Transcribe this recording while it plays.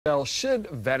Well, should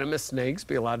venomous snakes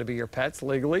be allowed to be your pets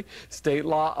legally? State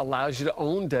law allows you to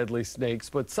own deadly snakes,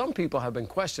 but some people have been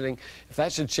questioning if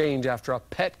that should change after a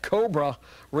pet cobra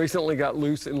recently got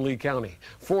loose in Lee County.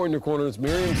 For In Your Corner's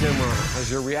Miriam Zamorano has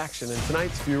your reaction in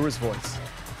tonight's Viewer's Voice.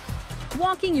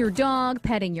 Walking your dog,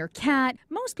 petting your cat,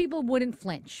 most people wouldn't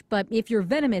flinch. But if your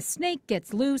venomous snake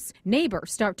gets loose,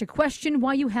 neighbors start to question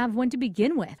why you have one to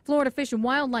begin with. Florida Fish and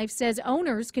Wildlife says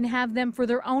owners can have them for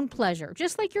their own pleasure,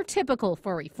 just like your typical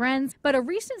furry friends. But a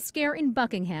recent scare in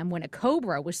Buckingham when a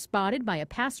cobra was spotted by a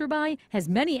passerby has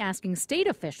many asking state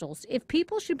officials if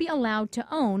people should be allowed to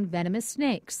own venomous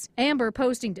snakes. Amber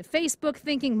posting to Facebook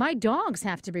thinking my dogs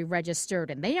have to be registered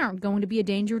and they aren't going to be a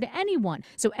danger to anyone.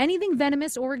 So anything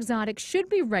venomous or exotic should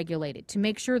be regulated to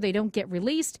make sure they don't get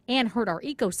released and hurt our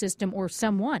ecosystem or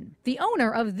someone. The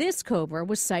owner of this cobra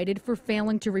was cited for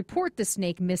failing to report the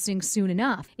snake missing soon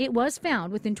enough. It was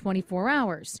found within 24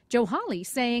 hours. Joe Hawley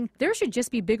saying there should just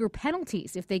be bigger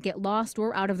penalties if they get lost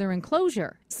or out of their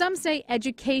enclosure. Some say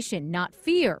education, not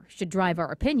fear, should drive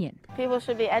our opinion. People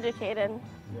should be educated.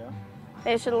 Yeah.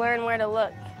 They should learn where to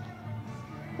look.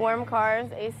 Warm cars,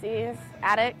 ACs,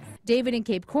 attics. David in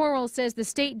Cape Coral says the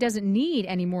state doesn't need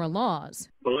any more laws.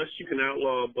 Unless you can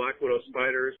outlaw black widow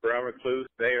spiders, brown recluse,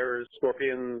 bears,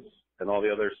 scorpions, and all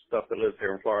the other stuff that lives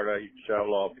here in Florida, you should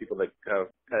outlaw people that have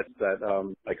pets that,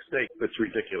 like snakes. It's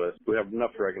ridiculous. We have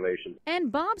enough regulation.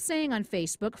 And Bob saying on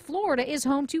Facebook, Florida is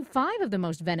home to 5 of the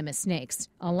most venomous snakes.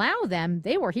 Allow them,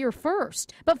 they were here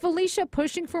first. But Felicia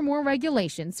pushing for more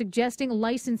regulation, suggesting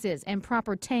licenses and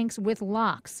proper tanks with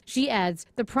locks. She adds,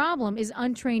 the problem is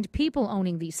untrained people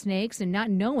owning these snakes and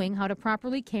not knowing how to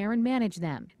properly care and manage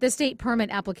them. The state permit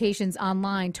applications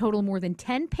online total more than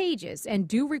 10 pages and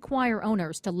do require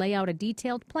owners to lay out a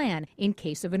detailed plan in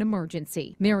case of an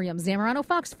emergency. Miriam Zamorano,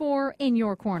 Fox 4, In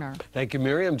Your Corner. Thank you,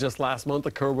 Miriam. Just last month,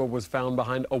 a cobra was found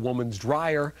behind a woman's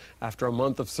dryer after a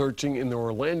month of searching in the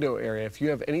Orlando area. If you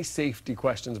have any safety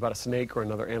questions about a snake or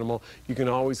another animal, you can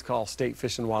always call State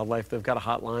Fish and Wildlife. They've got a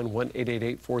hotline,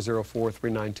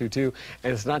 1-888-404-3922.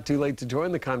 And it's not too late to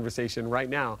join the conversation right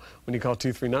now when you call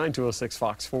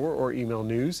 239-206-FOX4 or email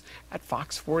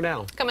news@fox4now.